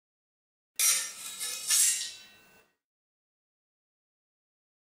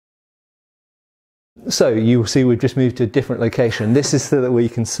So you'll see we've just moved to a different location. This is so that we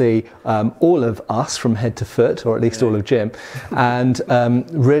can see all of us from head to foot, or at least all of Jim, and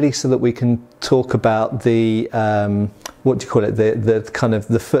really so that we can talk about the, what do you call it, the kind of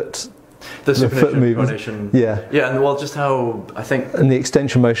the foot... The supination, pronation. Yeah. Yeah, and well, just how, I think... And the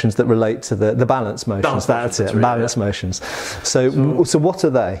extension motions that relate to the balance motions. That's it, balance motions. So what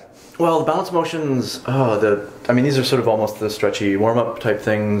are they? Well, the balance motions, I mean, these are sort of almost the stretchy warm-up type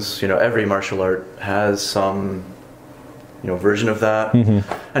things. You know, every martial art has some, you know, version of that.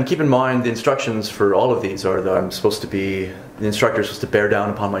 And keep in mind, the instructions for all of these are that the instructor is supposed to bear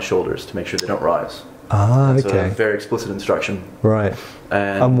down upon my shoulders to make sure they don't rise. That's a very explicit instruction. Right.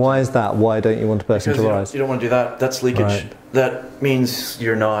 And why is that? Why don't you want a person to rise? You don't want to do that. That's leakage. Right. That means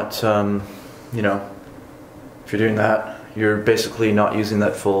you're not, you know, if you're doing that, you're basically not using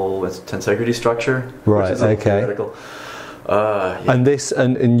that full tensegrity structure. Right, which is theoretical. And this,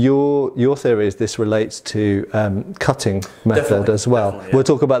 and in your theory is this relates to cutting method as well. We'll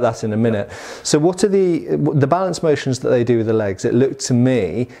talk about that in a minute. Yeah. So what are the balance motions that they do with the legs? It looked to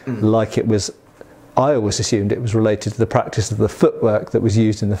me like it was, I always assumed it was related to the practice of the footwork that was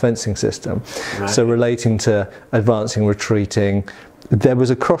used in the fencing system. Right. So relating to advancing, retreating. There was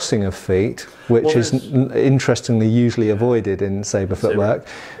a crossing of feet, which is interestingly usually avoided in saber footwork.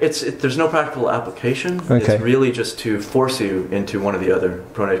 There's no practical application. Okay. It's really just to force you into one or the other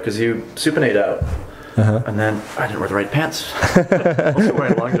pronate, because you supinate out. And then I didn't wear the right pants. Also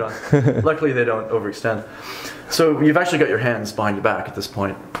wearing long johns. Luckily they don't overextend. So you've actually got your hands behind your back at this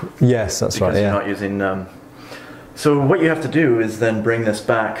point. Yes, that's right. Because you're not using. So what you have to do is then bring this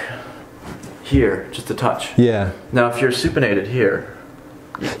back here, just a touch. Yeah. Now, if you're supinated here.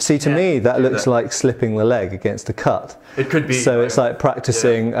 See, to me, that looks like slipping the leg against a cut. It could be. So it's like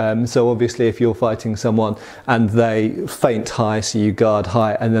practicing. So obviously, if you're fighting someone and they feint high, so you guard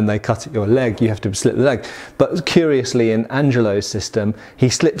high, and then they cut at your leg, you have to slip the leg. But curiously, in Angelo's system, he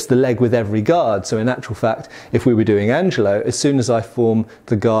slips the leg with every guard. So in actual fact, if we were doing Angelo, as soon as I form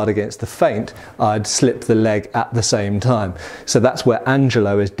the guard against the feint, I'd slip the leg at the same time. So that's where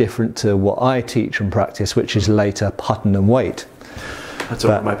Angelo is different to what I teach and practice, which is later Hutton and Waite. That's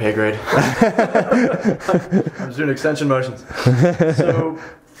over my pay grade. I'm doing extension motions. So the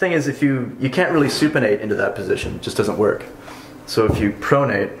thing is, if you can't really supinate into that position, it just doesn't work. So if you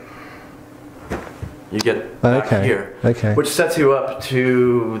pronate, you get back here, which sets you up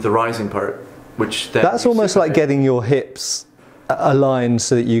to the rising part, which then that's almost like getting your hips aligned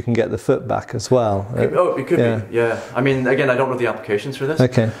so that you can get the foot back as well. It could be, yeah. I mean, again, I don't know the applications for this.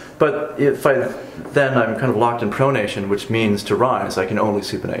 Okay. But if then I'm kind of locked in pronation, which means to rise, I can only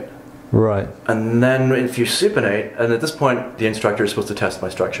supinate. Right. And then if you supinate, and at this point, the instructor is supposed to test my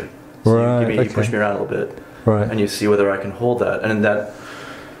structure. So you push me around a little bit, and you see whether I can hold that. And that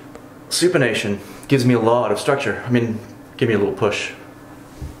supination gives me a lot of structure. I mean, give me a little push.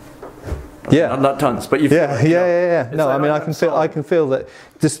 Yeah, not tons, but you feel No, I mean, I can feel that.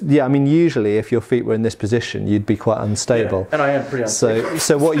 Just I mean, usually if your feet were in this position, you'd be quite unstable. And I am pretty unstable.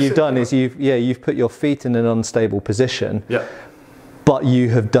 So what you've done is you've put your feet in an unstable position. Yeah. But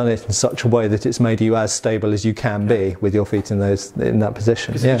you have done it in such a way that it's made you as stable as you can be with your feet in that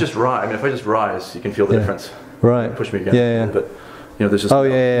position. Because if you just rise, I mean, if I just rise, you can feel the difference. Right. Push me again. But you know, there's just you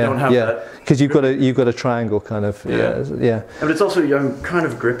don't have that. Because you've got a triangle kind of. Yeah. But it's also I'm kind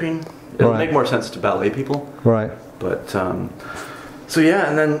of gripping. It'll make more sense to ballet people. Right. But, so yeah,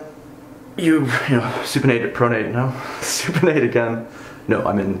 and then you supinate, pronate, no? Supinate again. No,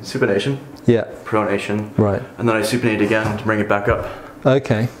 I'm in supination. Yeah. Pronation. Right. And then I supinate again to bring it back up.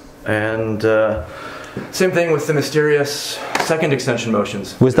 Okay. And same thing with the mysterious second extension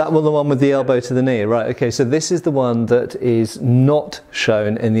motions. Was that the one with the elbow to the knee? Right, okay, so this is the one that is not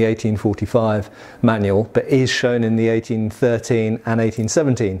shown in the 1845 manual, but is shown in the 1813 and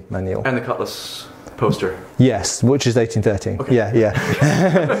 1817 manual. And the Cutlass poster. Yes, which is 1813. Okay.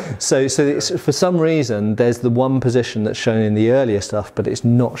 Yeah. so it's, for some reason, there's the one position that's shown in the earlier stuff, but it's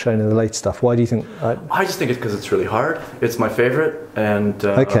not shown in the later stuff. Why do you think? I just think it's because it's really hard. It's my favorite, and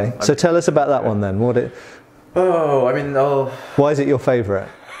okay. So tell us about that one then. Why is it your favourite?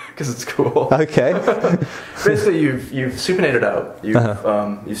 Because it's cool. Okay. Basically, you've supinated out.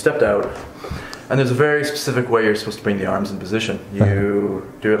 You've stepped out. And there's a very specific way you're supposed to bring the arms in position. You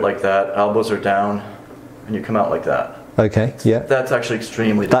do it like that, elbows are down, and you come out like that. Okay, yeah. That's actually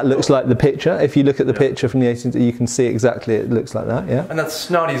extremely difficult. That looks like the picture. If you look at the picture from the 18th, you can see exactly it looks like that, yeah. And that's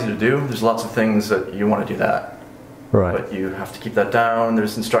not easy to do. There's lots of things that you want to do that. Right. But you have to keep that down.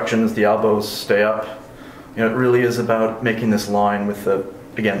 There's instructions, the elbows stay up. You know, it really is about making this line with the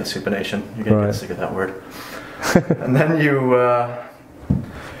supination. You're going to get sick of that word. And then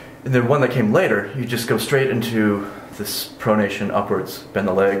In the one that came later, you just go straight into this pronation upwards, bend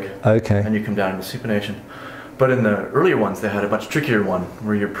the leg, okay, and you come down into supination. But in the earlier ones, they had a much trickier one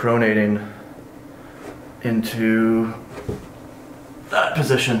where you're pronating into that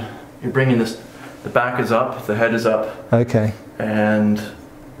position. You're bringing this, the back is up, the head is up. Okay. And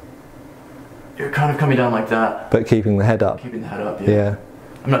you're kind of coming down like that. But keeping the head up. Keeping the head up, yeah. Yeah.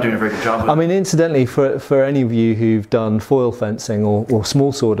 I'm not doing a very good job of it. I mean, incidentally, for any of you who've done foil fencing or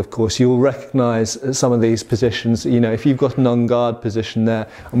small sword, of course, you'll recognise some of these positions. You know, if you've got an en garde position there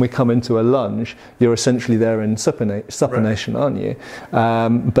and we come into a lunge, you're essentially there in supination, right, aren't you?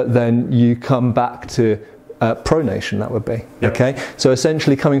 But then you come back to pronation, that would be. Yep. Okay, so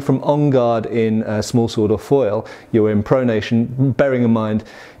essentially coming from en garde in small sword or foil, you're in pronation, bearing in mind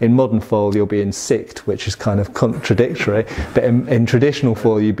in modern foil you'll be in sicked, which is kind of contradictory, but in traditional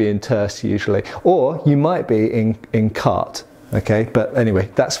foil you'd be in terce usually, or you might be in cart. Okay, but anyway,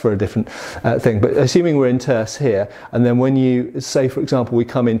 that's for a different thing. But assuming we're in terce here, and then when you say, for example, we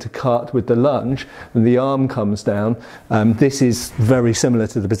come into cart with the lunge, and the arm comes down, this is very similar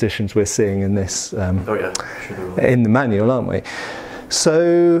to the positions we're seeing in this in the manual, aren't we?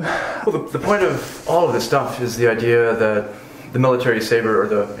 So, well, the point of all of this stuff is the idea that the military saber, or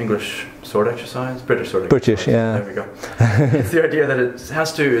the English sword exercise, British sword exercise. British, yeah. There we go. It's the idea that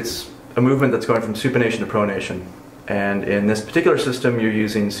it's a movement that's going from supination to pronation. And in this particular system, you're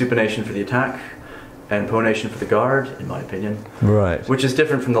using supination for the attack and pronation for the guard, in my opinion. Right. Which is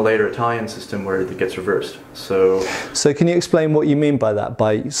different from the later Italian system where it gets reversed. So can you explain what you mean by that?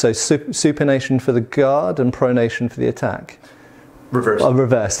 Supination for the guard and pronation for the attack? Reverse. Oh,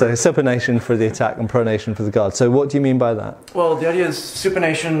 reverse. So supination for the attack and pronation for the guard. So what do you mean by that? Well, the idea is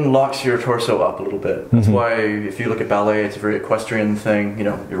supination locks your torso up a little bit. That's why if you look at ballet, it's a very equestrian thing. You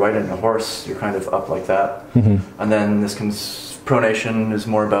know, you're riding a horse, you're kind of up like that. And then pronation is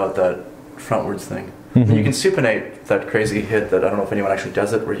more about that frontwards thing. And you can supinate that crazy hit that I don't know if anyone actually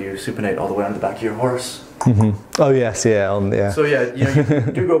does it, where you supinate all the way on the back of your horse. Oh yes, yeah, So yeah,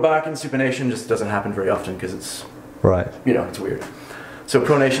 you do go back in supination, just doesn't happen very often because it's it's weird. So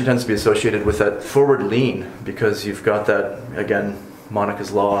pronation tends to be associated with that forward lean because you've got that, again,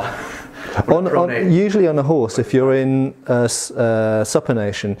 Monica's law. Usually on a horse, if you're in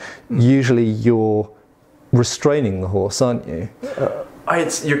supination, usually you're restraining the horse, aren't you?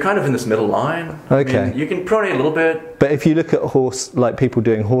 You're kind of in this middle line. Okay. I mean, you can pronate a little bit. But if you look at horse, like people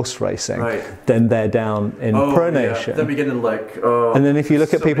doing horse racing, then they're down in pronation. Yeah. Then we get into and then if you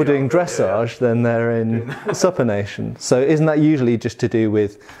look at people doing dressage, then they're in supination. So isn't that usually just to do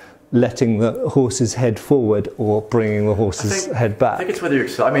with letting the horse's head forward or bringing the horse's head back? I think it's whether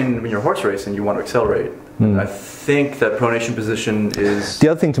when you're horse racing, you want to accelerate. I think that pronation position is... The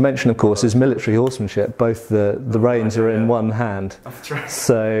other thing to mention, of course, is military horsemanship. Both the reins are in one hand. That's right.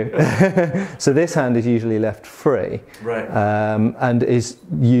 So this hand is usually left free. Right. And is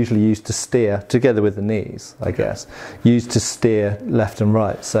usually used to steer, together with the knees, I guess, used to steer left and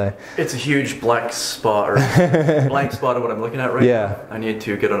right. So it's a huge blank spot, or blank spot of what I'm looking at right now. I need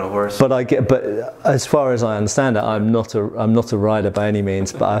to get on a horse. But as far as I understand it, I'm not a rider by any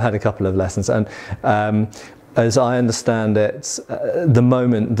means, but I've had a couple of lessons, and as I understand it, the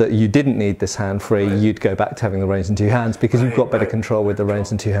moment that you didn't need this hand free, you'd go back to having the reins in two hands because you've got better control with the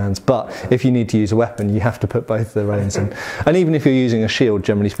reins in two hands. But if you need to use a weapon, you have to put both the reins in. And even if you're using a shield,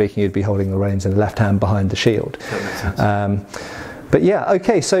 generally speaking, you'd be holding the reins in the left hand behind the shield. That makes sense. But yeah,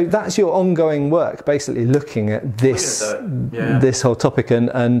 okay, so that's your ongoing work, basically looking at this this whole topic, and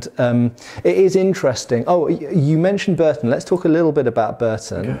it is interesting. Oh, you mentioned Burton. Let's talk a little bit about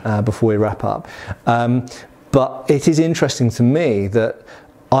Burton before we wrap up. But it is interesting to me that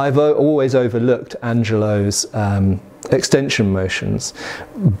I've always overlooked Angelo's extension motions,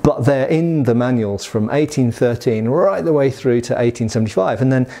 but they're in the manuals from 1813 right the way through to 1875,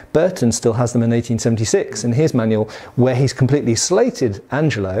 and then Burton still has them in 1876 in his manual, where he's completely slated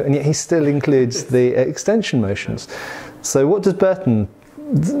Angelo, and yet he still includes the extension motions. So what does Burton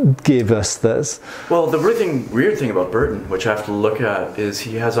give us this? Well, the weird thing about Burton, which I have to look at, is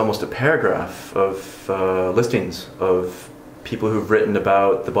he has almost a paragraph of listings of people who've written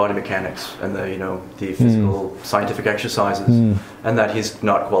about the body mechanics and the physical scientific exercises, and that he's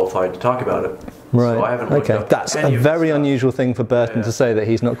not qualified to talk about it. Right. So I haven't looked up That's a very unusual thing for Burton to say, that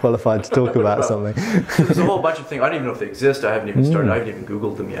he's not qualified to talk about something. So there's a whole bunch of things. I don't even know if they exist. I haven't even started. I haven't even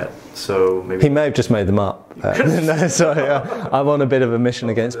Googled them yet. So maybe he may have just made them up. No, sorry, I'm on a bit of a mission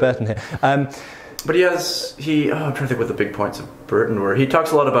against Burton here. But I'm trying to think what the big points of Burton were. He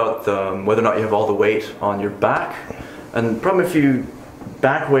talks a lot about whether or not you have all the weight on your back. And the problem if you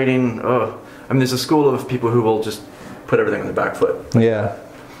back weighting, there's a school of people who will just put everything on their back foot. Yeah.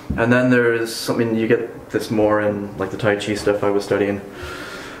 And then there's something, you get this more in like the Tai Chi stuff I was studying,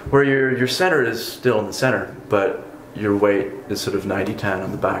 where your center is still in the center, but your weight is sort of 90-10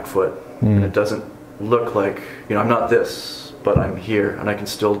 on the back foot. And it doesn't look like, I'm not this, but I'm here, and I can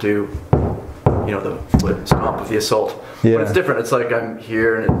still do, the foot stomp of the assault. Yeah. But it's different. It's like I'm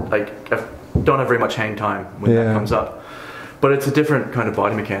here, and I don't have very much hang time when that comes up. But it's a different kind of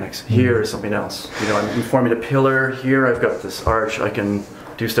body mechanics. Here is something else. I'm forming a pillar. Here I've got this arch. I can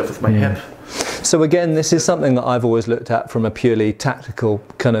do stuff with my hip. So again, this is something that I've always looked at from a purely tactical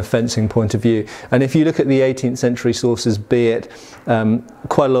kind of fencing point of view. And if you look at the 18th century sources, be it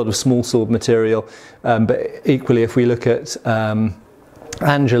quite a lot of small sword material, but equally if we look at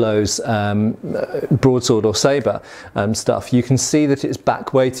Angelo's broadsword or sabre stuff, you can see that it's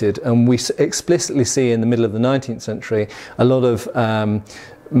back weighted, and we explicitly see in the middle of the 19th century a lot of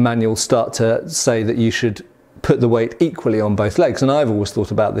manuals start to say that you should put the weight equally on both legs. And I've always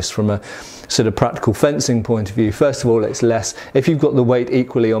thought about this from a sort of practical fencing point of view. First of all, it's less, if you've got the weight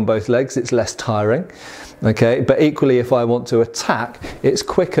equally on both legs, it's less tiring. Okay, but equally if I want to attack, it's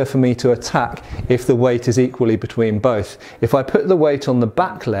quicker for me to attack if the weight is equally between both. If I put the weight on the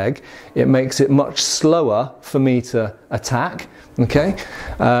back leg, it makes it much slower for me to attack. Okay,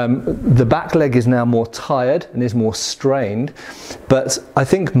 the back leg is now more tired and is more strained, but I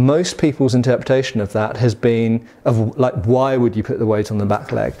think most people's interpretation of that has been, of like, why would you put the weight on the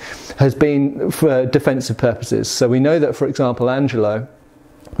back leg, has been for defensive purposes. So we know that, for example, Angelo,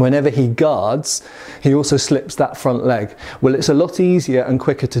 whenever he guards, he also slips that front leg. Well, it's a lot easier and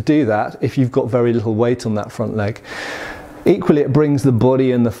quicker to do that if you've got very little weight on that front leg. Equally, it brings the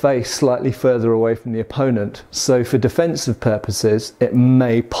body and the face slightly further away from the opponent. So for defensive purposes, it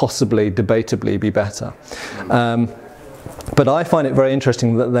may possibly, debatably, be better. But I find it very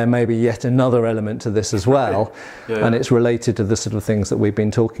interesting that there may be yet another element to this as well, and it's related to the sort of things that we've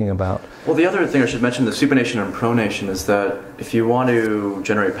been talking about. Well, the other thing I should mention, the supination and pronation, is that if you want to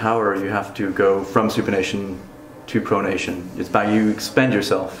generate power, you have to go from supination to pronation. It's by you expend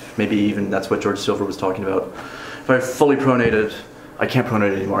yourself. Maybe even that's what George Silver was talking about. If I'm fully pronated, I can't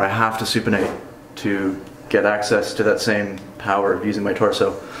pronate anymore. I have to supinate to get access to that same power of using my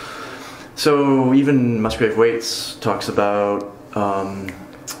torso. So even Musgrave Waits talks about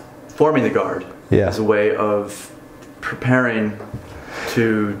forming the guard as a way of preparing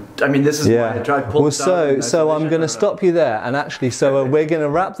to, I mean, this is why I tried pull. Well, so I'm going to stop you there, and actually, we're going to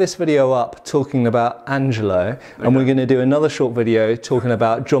wrap this video up talking about Angelo, and we're going to do another short video talking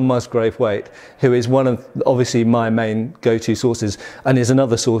about John Musgrave Waite, who is one of obviously my main go-to sources, and is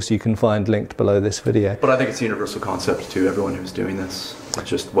another source you can find linked below this video. But I think it's a universal concept to everyone who's doing this. It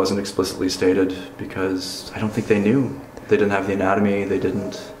just wasn't explicitly stated because I don't think they knew. They didn't have the anatomy. They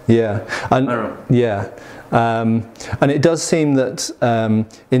didn't. Yeah, and I don't know. Yeah. And it does seem that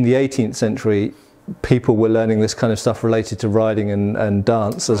in the 18th century, people were learning this kind of stuff related to riding and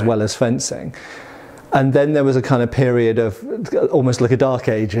dance as well as fencing. And then there was a kind of period of almost like a dark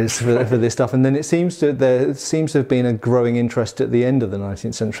ages for this stuff. And then there seems to have been a growing interest at the end of the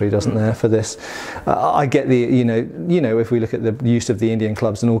 19th century, doesn't there, for this? I get the, if we look at the use of the Indian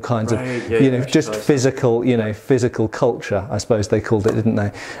clubs and all kinds of, just physical, physical culture, I suppose they called it, didn't they?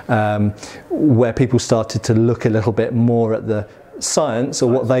 Where people started to look a little bit more at the science,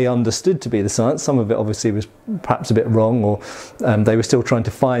 or what they understood to be the science. Some of it obviously was perhaps a bit wrong, or they were still trying to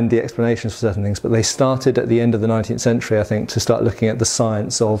find the explanations for certain things, but they started at the end of the 19th century, I think, to start looking at the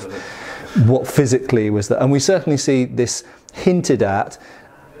science of what physically was that. And we certainly see this hinted at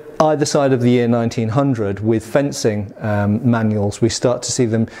either side of the year 1900 with fencing manuals. We start to see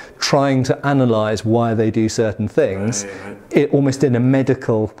them trying to analyse why they do certain things, almost in a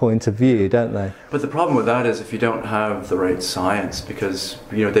medical point of view, don't they? But the problem with that is if you don't have the right science, because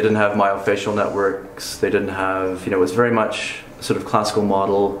they didn't have myofascial networks, they didn't have, it was very much a sort of classical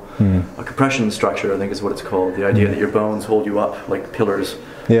model, a compression structure, I think is what it's called, the idea that your bones hold you up like pillars,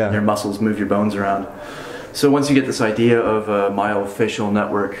 and your muscles move your bones around. So once you get this idea of a myofascial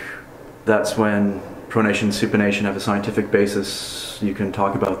network, that's when pronation and supination have a scientific basis. You can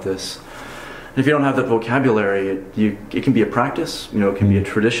talk about this. And if you don't have that vocabulary, it can be a practice, it can be a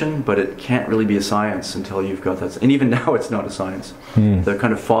tradition, but it can't really be a science until you've got that. And even now it's not a science. The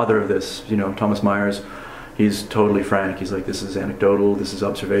kind of father of this, Thomas Myers, he's totally frank. He's like, this is anecdotal, this is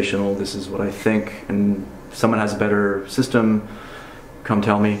observational, this is what I think, and if someone has a better system, come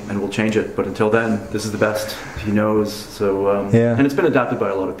tell me and we'll change it. But until then, this is the best he knows. So and it's been adapted by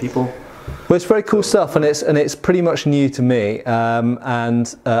a lot of people. Well, it's very cool stuff, and it's pretty much new to me,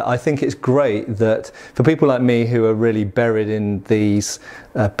 and I think it's great that for people like me who are really buried in these,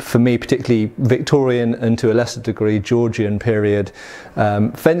 for me particularly Victorian and to a lesser degree Georgian period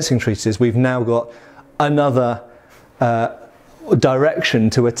fencing treatises, we've now got another direction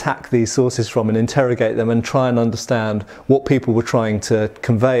to attack these sources from and interrogate them and try and understand what people were trying to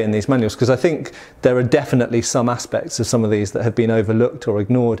convey in these manuals, because I think there are definitely some aspects of some of these that have been overlooked or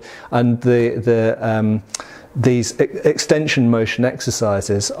ignored, and these extension motion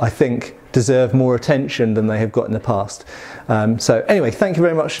exercises I think deserve more attention than they have got in the past. So anyway, thank you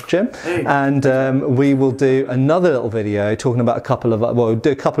very much, Jim. Hey. And we will do another little video talking about we'll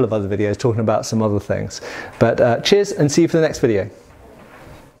do a couple of other videos talking about some other things. But cheers, and see you for the next video.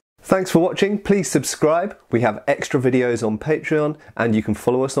 Thanks for watching. Please subscribe. We have extra videos on Patreon, and you can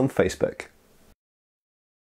follow us on Facebook.